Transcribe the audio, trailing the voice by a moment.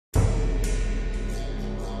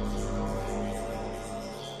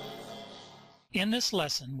In this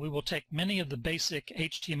lesson, we will take many of the basic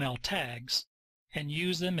HTML tags and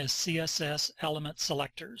use them as CSS element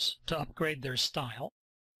selectors to upgrade their style.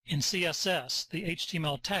 In CSS, the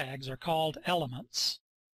HTML tags are called elements.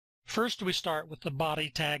 First, we start with the body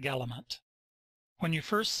tag element. When you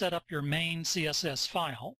first set up your main CSS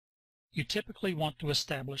file, you typically want to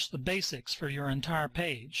establish the basics for your entire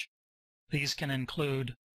page. These can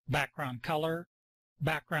include background color,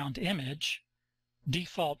 background image,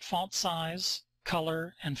 default font size,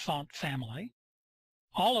 color, and font family.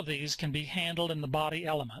 All of these can be handled in the body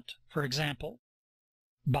element. For example,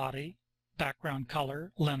 body, background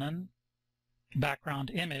color, linen,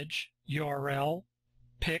 background image, URL,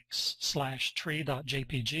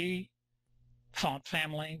 pics/tree.jpg, font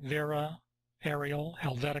family, Vera, Arial,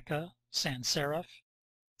 Helvetica, sans-serif,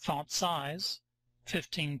 font size,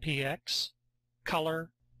 15px,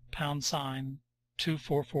 color,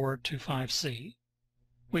 $24425C.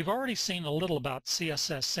 We've already seen a little about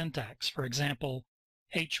CSS syntax, for example,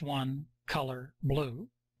 H1 color blue.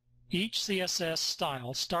 Each CSS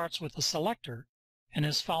style starts with a selector and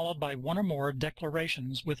is followed by one or more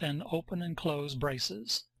declarations within open and close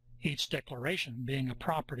braces, each declaration being a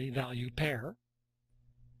property value pair.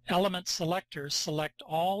 Element selectors select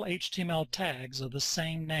all HTML tags of the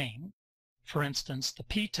same name, for instance the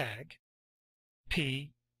P tag,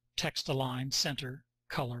 P, text align, center,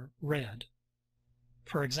 color, red.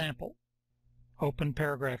 For example, open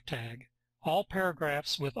paragraph tag. All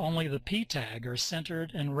paragraphs with only the P tag are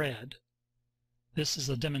centered and red. This is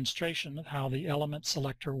a demonstration of how the element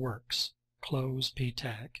selector works. Close P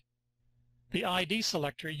tag. The ID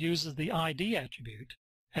selector uses the ID attribute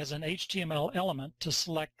as an HTML element to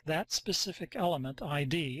select that specific element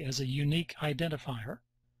ID as a unique identifier.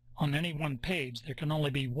 On any one page, there can only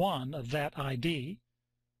be one of that ID.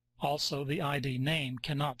 Also, the ID name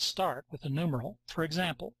cannot start with a numeral. For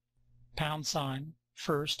example,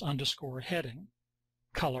 $first_heading,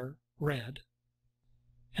 color red.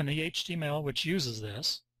 And the HTML which uses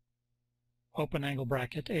this, open angle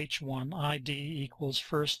bracket, H1 ID equals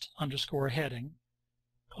first_heading,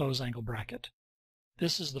 close angle bracket.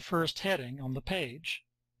 This is the first heading on the page,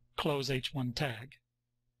 close H1 tag.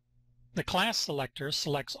 The class selector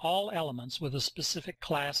selects all elements with a specific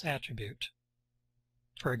class attribute.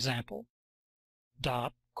 For example,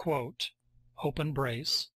 dot, quote, open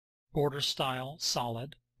brace, border style,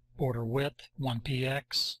 solid, border width,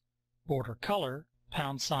 1px, border color,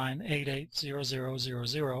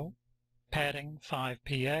 $880000, padding,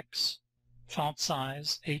 5px, font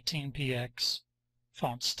size, 18px,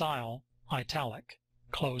 font style, italic,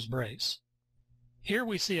 close brace. Here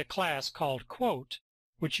we see a class called quote,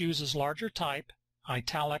 which uses larger type,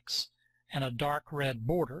 italics, and a dark red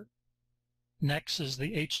border. Next is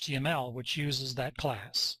the HTML, which uses that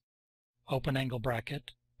class. Open angle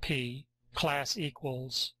bracket, P, class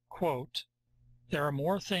equals, quote, there are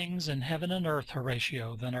more things in heaven and earth,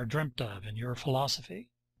 Horatio, than are dreamt of in your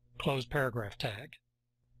philosophy. Close paragraph tag.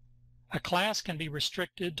 A class can be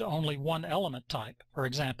restricted to only one element type. For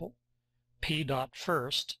example,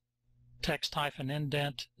 P.first,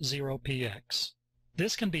 text-indent 0px.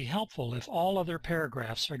 This can be helpful if all other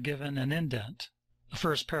paragraphs are given an indent. The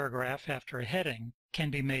first paragraph after a heading can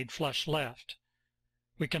be made flush left.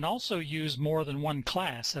 We can also use more than one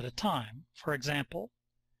class at a time. For example,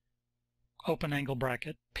 open angle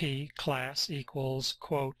bracket, P class equals,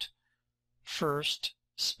 quote, first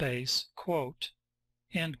space, quote,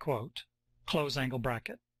 end quote, close angle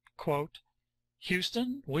bracket, quote,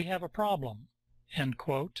 Houston, we have a problem, end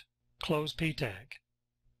quote, close P tag.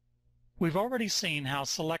 We've already seen how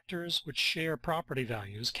selectors which share property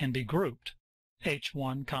values can be grouped.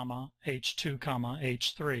 H1, H2,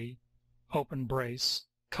 H3, open brace,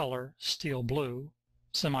 color, steel blue,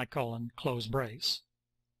 semicolon, close brace.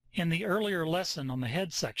 In the earlier lesson on the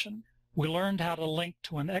head section, we learned how to link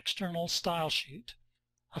to an external style sheet,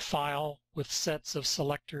 a file with sets of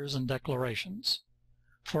selectors and declarations.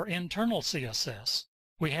 For internal CSS,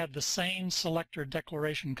 we have the same selector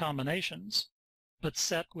declaration combinations, but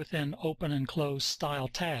set within open and close style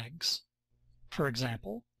tags. For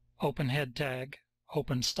example, open head tag,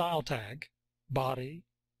 open style tag, body,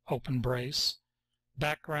 open brace,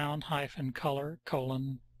 background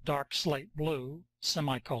 -color, dark slate blue,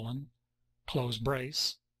 semicolon, close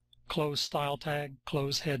brace, close style tag,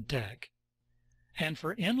 close head tag. And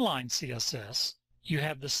for inline CSS, you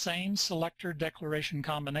have the same selector declaration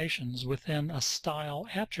combinations within a style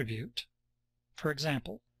attribute. For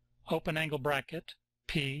example, open angle bracket,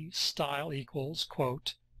 P style equals,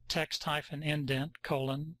 quote, text-indent,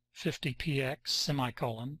 50px,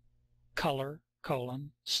 semicolon, color,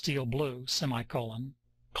 steel blue, semicolon,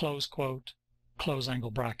 close quote, close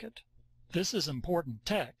angle bracket. This is important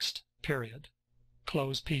text, period.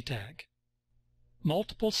 Close p tag.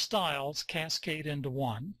 Multiple styles cascade into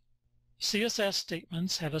one. CSS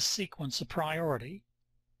statements have a sequence of priority.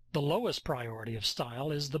 The lowest priority of style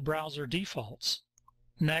is the browser defaults.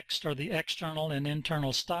 Next are the external and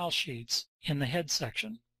internal style sheets in the head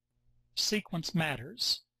section. Sequence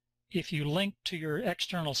matters. If you link to your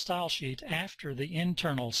external style sheet after the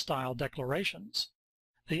internal style declarations,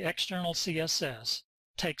 the external CSS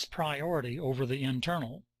takes priority over the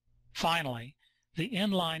internal. Finally, the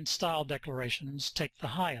inline style declarations take the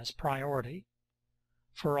highest priority.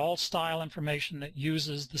 For all style information that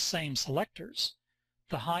uses the same selectors,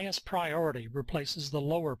 the highest priority replaces the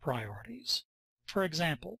lower priorities. For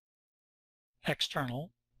example,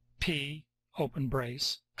 external, P, open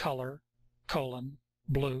brace, color, colon,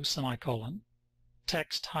 blue, semicolon,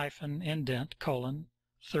 text hyphen indent, colon,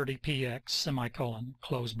 30px, semicolon,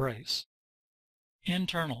 close brace.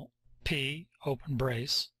 Internal, P, open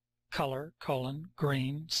brace, color, colon,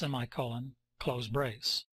 green, semicolon, close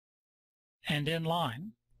brace. And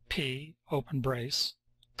inline, P, open brace,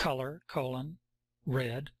 color, colon,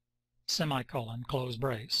 red, semicolon, close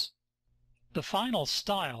brace. The final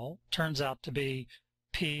style turns out to be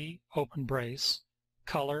P, open brace,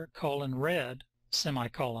 color, colon, red,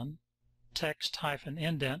 semicolon, text hyphen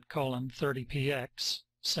indent, colon, 30px,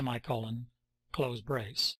 semicolon, close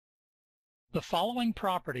brace. The following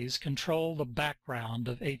properties control the background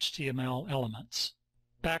of HTML elements: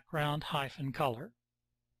 background hyphen color,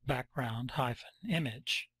 background hyphen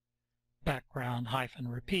image, background hyphen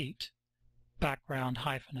repeat, background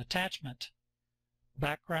hyphen attachment,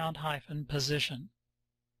 background hyphen position.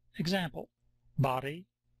 Example, body,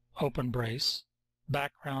 open brace,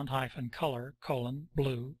 background hyphen color, colon,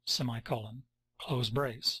 blue, semicolon, close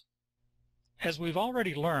brace. As we've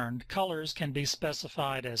already learned, colors can be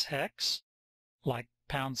specified as hex, like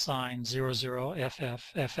 $00FFFF,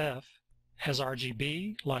 as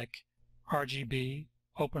RGB, like RGB,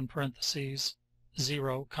 open parentheses,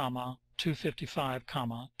 0, 255,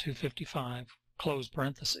 255, close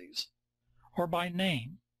parentheses, or by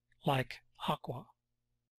name, like aqua.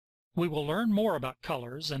 We will learn more about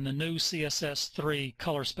colors and the new CSS3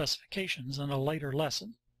 color specifications in a later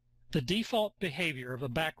lesson. The default behavior of a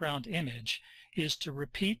background image is to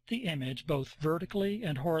repeat the image both vertically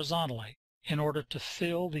and horizontally in order to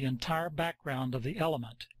fill the entire background of the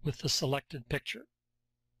element with the selected picture.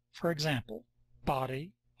 For example,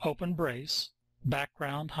 body, open brace,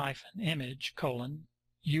 background hyphen image, colon,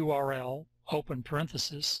 URL, open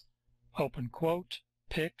parenthesis, open quote,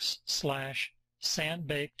 pics slash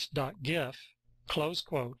sandbaked.gif, close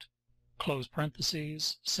quote, close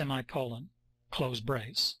parentheses, semicolon, close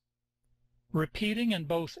brace. Repeating in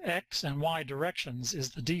both X and Y directions is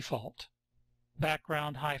the default.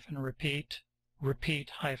 Background hyphen repeat, repeat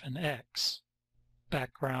hyphen X,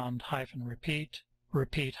 background hyphen repeat,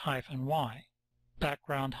 repeat hyphen Y,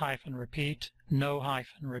 background hyphen repeat, no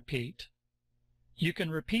hyphen repeat. You can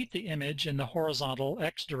repeat the image in the horizontal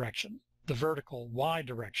X direction, the vertical Y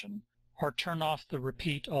direction, or turn off the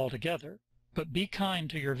repeat altogether, but be kind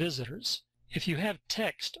to your visitors. If you have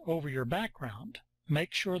text over your background,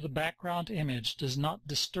 make sure the background image does not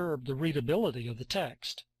disturb the readability of the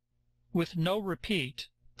text. With no repeat,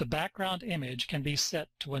 the background image can be set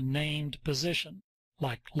to a named position,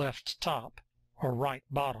 like left top or right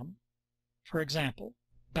bottom. For example,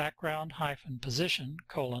 background hyphen position,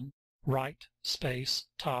 colon, right space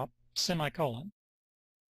top, semicolon.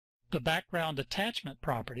 The background attachment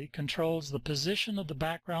property controls the position of the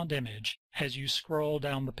background image as you scroll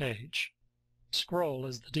down the page. Scroll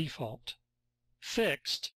is the default.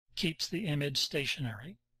 Fixed keeps the image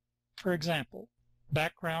stationary. For example,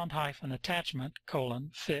 background hyphen attachment,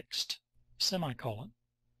 colon, fixed, semicolon.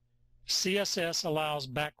 CSS allows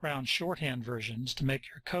background shorthand versions to make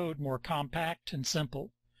your code more compact and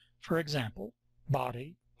simple. For example,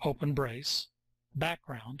 body, open brace,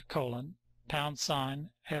 background, colon,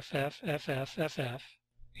 $FFFFF,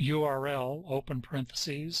 URL, open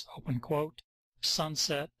parentheses, open quote,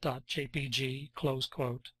 sunset.jpg, close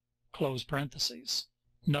quote, close parentheses,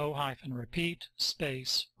 no hyphen repeat,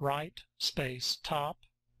 space, right, space, top,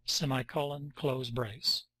 semicolon, close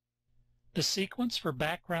brace. The sequence for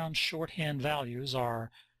background shorthand values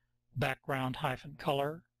are background hyphen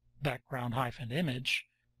color, background hyphen image,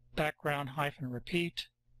 background hyphen repeat,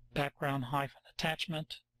 background hyphen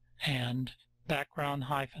attachment, and background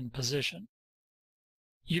hyphen position.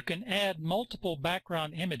 You can add multiple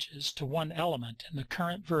background images to one element in the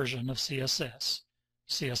current version of CSS,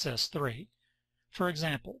 CSS3. For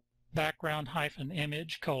example, background hyphen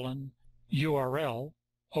image, colon, URL,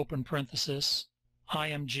 open parenthesis,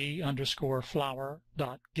 img underscore flower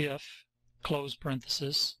dot gif, close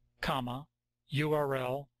parenthesis, comma,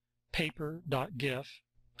 URL, paper.gif,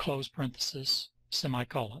 close parenthesis,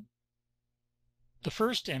 semicolon. The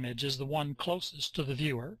first image is the one closest to the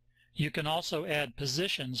viewer. You can also add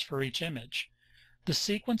positions for each image. The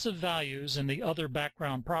sequence of values in the other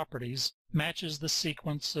background properties matches the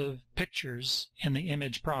sequence of pictures in the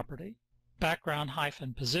image property.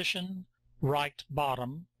 Background-position, right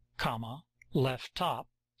bottom, comma, left top,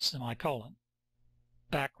 semicolon.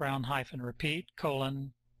 Background-repeat,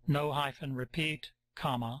 colon, no-repeat,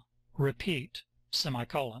 comma, repeat,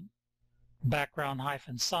 semicolon.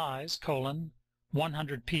 Background-size, colon,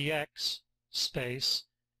 100px, space,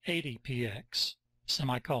 80px,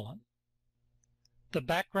 semicolon. The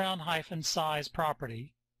background-size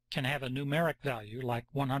property can have a numeric value like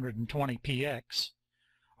 120px,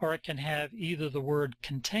 or it can have either the word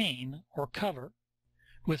contain or cover.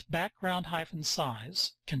 With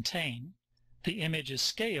background-size, contain, the image is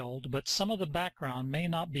scaled, but some of the background may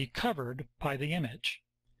not be covered by the image.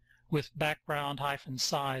 With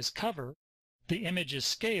background-size cover, the image is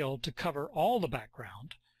scaled to cover all the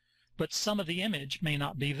background, but some of the image may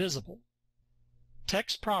not be visible.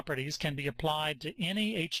 Text properties can be applied to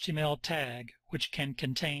any HTML tag which can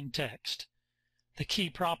contain text. The key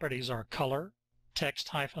properties are color,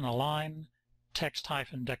 text-align,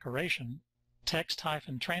 text-decoration,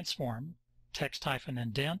 text-transform,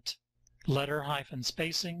 text-indent,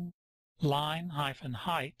 letter-spacing,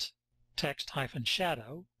 line-height,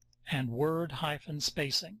 text-shadow, and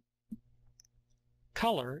word-spacing.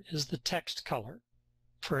 Color is the text color.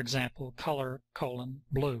 For example, color,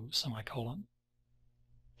 blue, semicolon.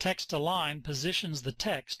 Text-align positions the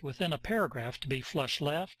text within a paragraph to be flush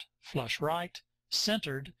left, flush right,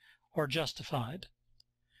 centered, or justified.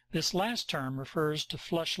 This last term refers to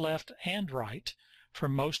flush left and right for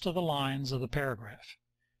most of the lines of the paragraph.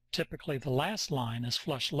 Typically, the last line is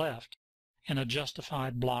flush left in a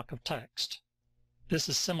justified block of text. This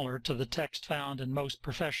is similar to the text found in most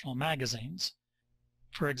professional magazines.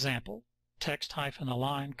 For example,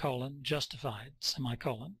 text-align, justified,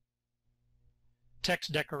 semicolon.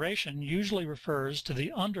 Text decoration usually refers to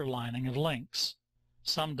the underlining of links.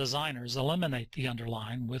 Some designers eliminate the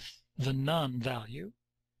underline with the none value.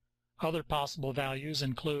 Other possible values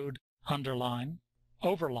include underline,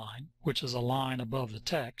 overline, which is a line above the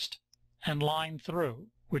text, and line through,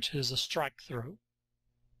 which is a strike through.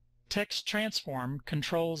 Text transform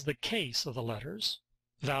controls the case of the letters.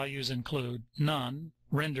 Values include none,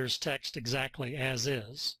 renders text exactly as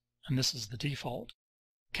is, and this is the default.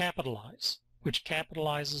 Capitalize, which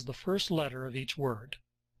capitalizes the first letter of each word.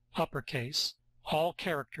 Uppercase, all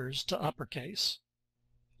characters to uppercase.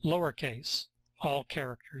 Lowercase, all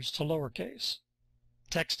characters to lowercase.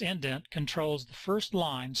 Text indent controls the first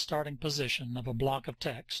line starting position of a block of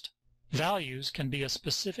text. Values can be a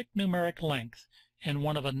specific numeric length in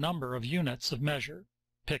one of a number of units of measure,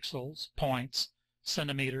 pixels, points,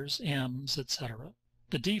 centimeters, ems, etc.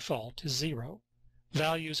 The default is 0.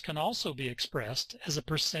 Values can also be expressed as a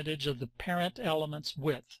percentage of the parent element's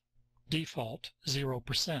width, default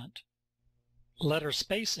 0%. Letter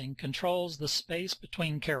spacing controls the space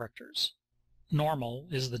between characters. Normal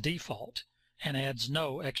is the default and adds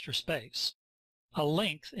no extra space. A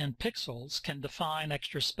length in pixels can define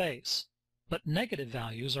extra space, but negative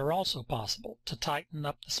values are also possible to tighten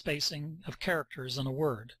up the spacing of characters in a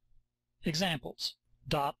word. Examples: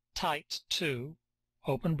 .tight2,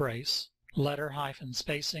 open brace,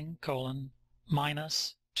 letter-spacing,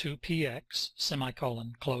 minus 2px,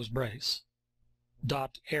 semicolon, close brace.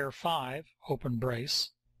 .air5, open brace,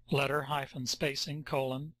 letter-spacing,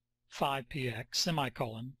 5px,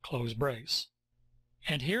 semicolon, close brace.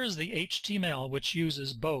 And here is the HTML which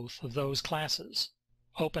uses both of those classes.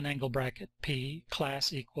 Open angle bracket P,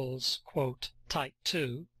 class equals, quote,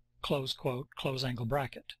 tight2, close quote, close angle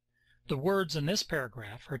bracket. The words in this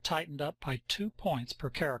paragraph are tightened up by 2 points per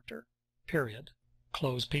character, period,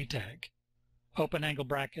 close P tag. Open angle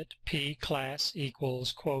bracket P class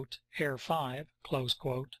equals, quote, air5, close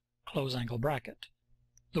quote, close angle bracket.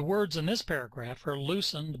 The words in this paragraph are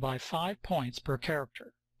loosened by 5 points per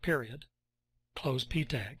character, period, close P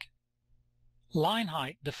tag. Line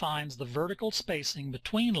height defines the vertical spacing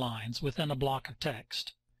between lines within a block of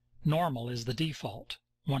text. Normal is the default,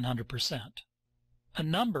 100%. A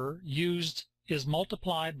number used is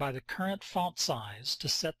multiplied by the current font size to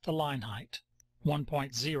set the line height.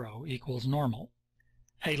 1.0 equals normal.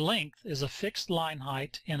 A length is a fixed line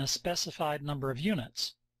height in a specified number of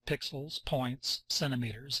units, pixels, points,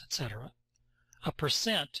 centimeters, etc. A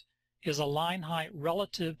percent is a line height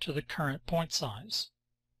relative to the current point size.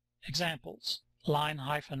 Examples: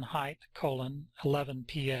 line-height,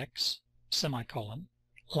 11px, semicolon,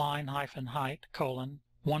 line-height,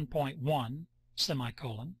 1.1,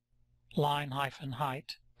 semicolon,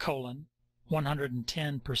 line-height,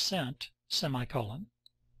 110%, semicolon.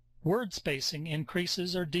 Word spacing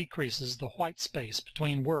increases or decreases the white space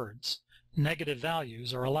between words. Negative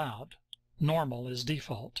values are allowed. Normal is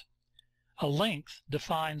default. A length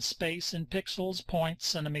defines space in pixels, points,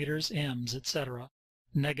 centimeters, ems, etc.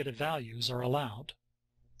 Negative values are allowed.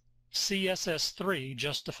 CSS3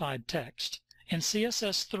 justified text. In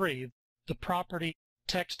CSS3, the property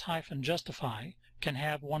text-justify can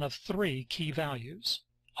have one of three key values: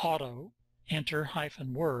 auto,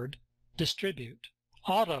 enter-word, distribute.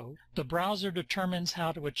 Auto, the browser determines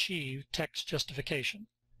how to achieve text justification.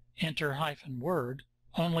 Enter-word,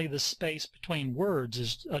 only the space between words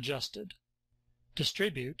is adjusted.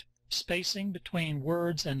 Distribute, spacing between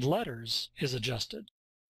words and letters is adjusted.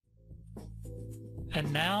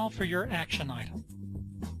 And now for your action item.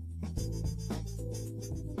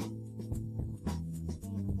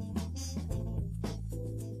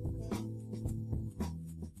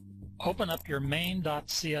 Open up your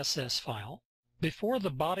main.css file. Before the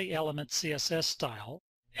body element CSS style,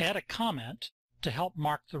 add a comment to help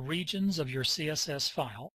mark the regions of your CSS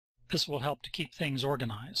file. This will help to keep things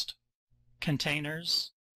organized.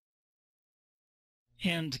 Containers,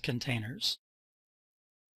 end containers,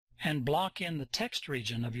 and block in the text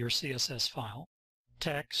region of your CSS file.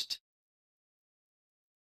 Text,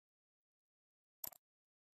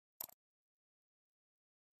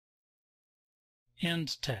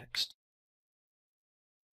 end text,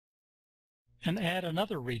 and add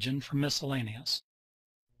another region for miscellaneous.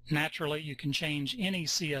 Naturally, you can change any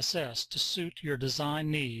CSS to suit your design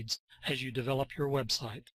needs as you develop your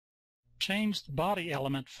website. Change the body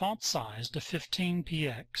element font size to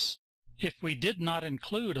 15px. If we did not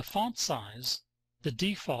include a font size, the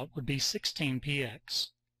default would be 16px.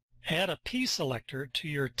 Add a P selector to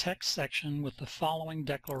your text section with the following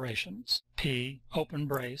declarations: P, open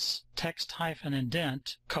brace,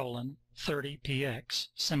 text-indent, 30px,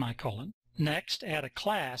 semicolon. Next, add a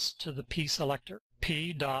class to the P selector.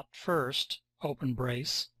 P.first, open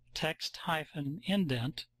brace,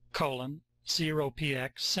 text-indent,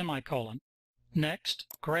 0px, semicolon. Next,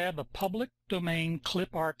 grab a public domain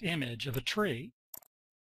clip art image of a tree.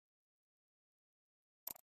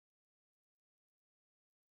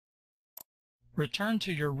 Return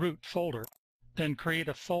to your root folder, then create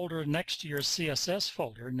a folder next to your CSS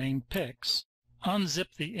folder named Pics.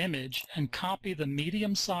 Unzip the image and copy the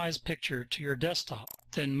medium-sized picture to your desktop.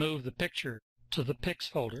 Then move the picture to the Pics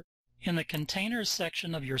folder. In the Containers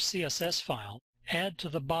section of your CSS file, add to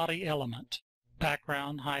the body element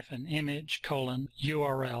background-image,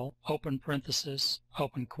 URL, open parenthesis,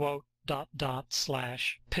 open quote,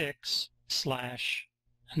 /pics/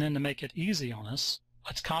 and then to make it easy on us,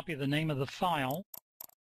 let's copy the name of the file,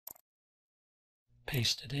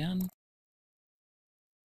 paste it in,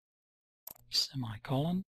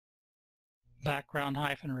 semicolon,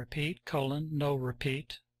 background-repeat, no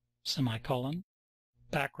repeat, semicolon,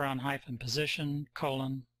 background-position,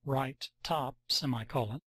 right top,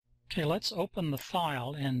 semicolon. Okay, let's open the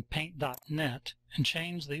file in paint.net and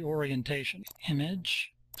change the orientation.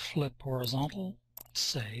 Image, flip horizontal,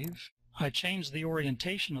 save. I changed the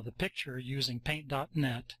orientation of the picture using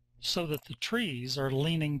paint.net so that the trees are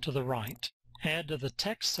leaning to the right. Add to the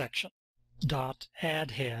text section,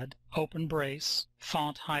 add head, open brace,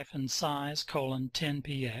 font-size,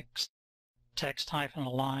 10px,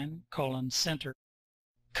 text-align, center,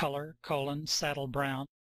 color, saddle brown,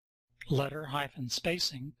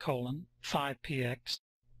 letter-spacing, 5px,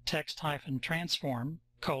 text-transform,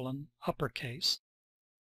 uppercase.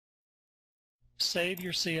 Save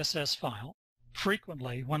your CSS file.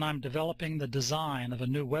 Frequently, when I'm developing the design of a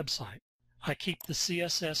new website, I keep the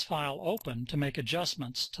CSS file open to make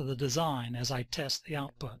adjustments to the design as I test the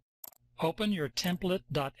output. Open your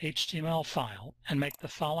template.html file and make the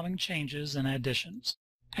following changes and additions.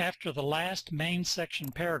 After the last main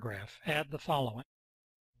section paragraph, add the following: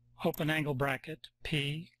 open angle bracket,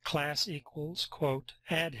 P, class equals, quote,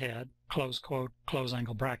 add head, close quote, close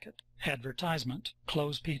angle bracket, advertisement,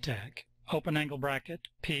 close P tag, open angle bracket,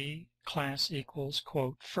 P, class equals,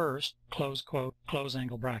 quote, first, close quote, close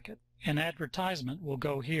angle bracket. An advertisement will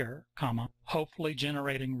go here, comma, hopefully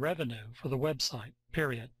generating revenue for the website,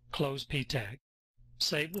 period, close P tag.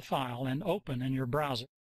 Save the file and open in your browser.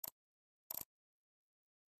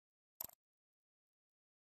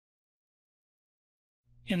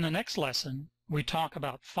 In the next lesson, we talk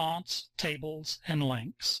about fonts, tables, and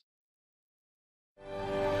links.